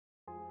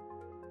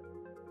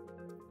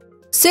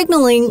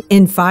Signaling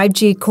in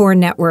 5G core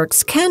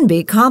networks can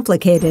be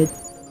complicated.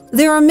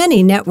 There are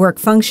many network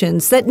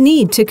functions that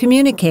need to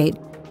communicate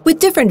with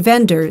different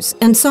vendors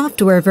and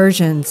software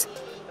versions.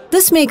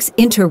 This makes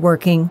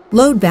interworking,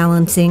 load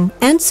balancing,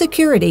 and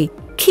security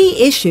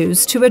key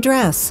issues to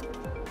address.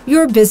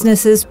 Your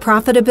business's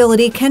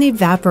profitability can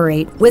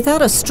evaporate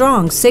without a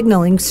strong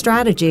signaling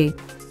strategy.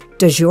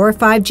 Does your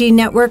 5G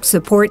network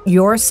support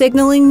your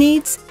signaling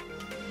needs?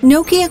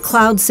 Nokia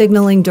Cloud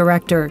Signaling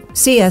Director,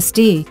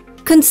 CSD,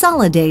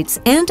 consolidates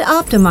and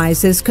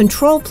optimizes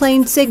control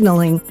plane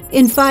signaling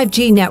in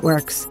 5G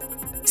networks.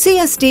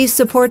 CSD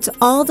supports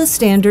all the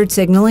standard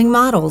signaling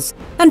models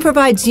and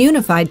provides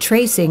unified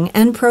tracing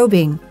and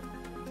probing.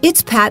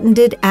 Its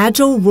patented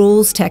Agile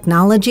Rules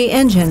technology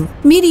engine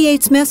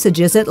mediates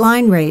messages at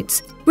line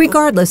rates,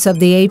 regardless of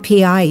the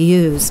API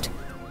used.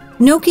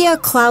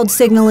 Nokia Cloud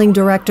Signaling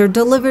Director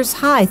delivers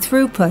high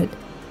throughput,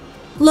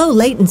 low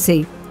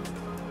latency,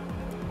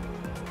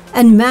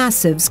 and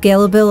massive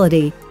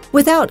scalability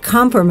without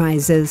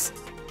compromises.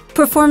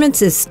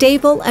 Performance is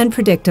stable and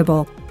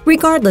predictable,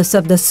 regardless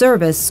of the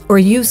service or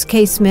use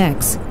case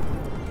mix.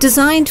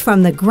 Designed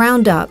from the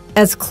ground up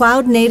as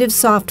cloud-native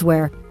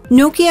software,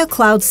 Nokia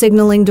Cloud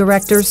Signaling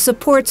Director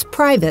supports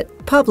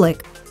private,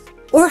 public,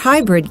 or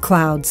hybrid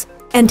clouds,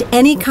 and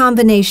any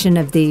combination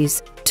of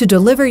these to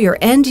deliver your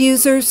end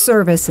users'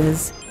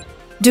 services.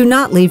 Do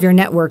not leave your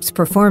network's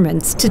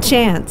performance to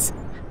chance.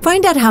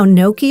 Find out how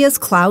Nokia's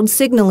Cloud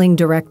Signaling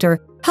Director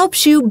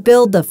helps you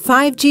build the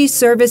 5G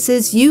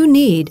services you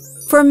need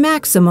for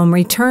maximum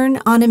return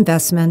on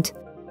investment.